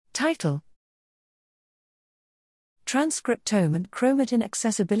Title: Transcriptome and chromatin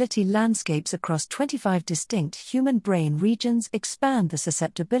accessibility landscapes across 25 distinct human brain regions expand the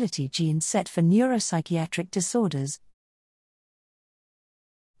susceptibility gene set for neuropsychiatric disorders.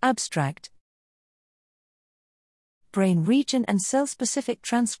 Abstract: Brain region and cell-specific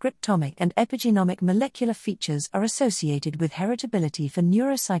transcriptomic and epigenomic molecular features are associated with heritability for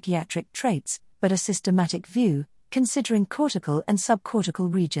neuropsychiatric traits, but a systematic view, considering cortical and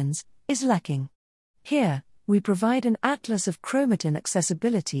subcortical regions, is lacking. Here, we provide an atlas of chromatin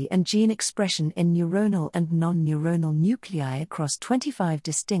accessibility and gene expression in neuronal and non-neuronal nuclei across 25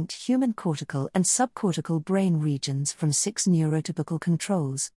 distinct human cortical and subcortical brain regions from 6 neurotypical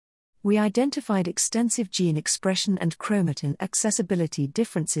controls. We identified extensive gene expression and chromatin accessibility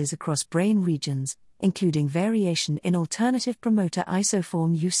differences across brain regions, including variation in alternative promoter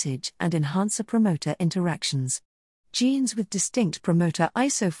isoform usage and enhancer promoter interactions. Genes with distinct promoter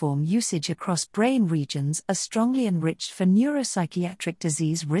isoform usage across brain regions are strongly enriched for neuropsychiatric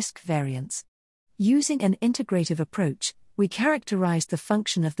disease risk variants. Using an integrative approach, we characterized the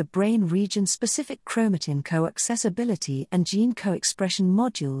function of the brain region-specific chromatin co-accessibility and gene co-expression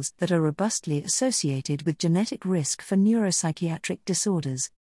modules that are robustly associated with genetic risk for neuropsychiatric disorders.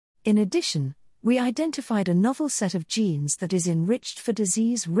 In addition, we identified a novel set of genes that is enriched for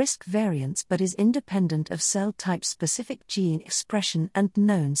disease risk variants but is independent of cell type-specific gene expression and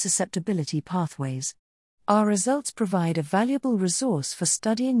known susceptibility pathways. Our results provide a valuable resource for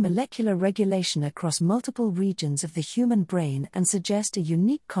studying molecular regulation across multiple regions of the human brain and suggest a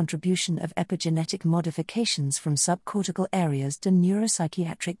unique contribution of epigenetic modifications from subcortical areas to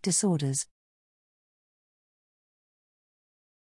neuropsychiatric disorders.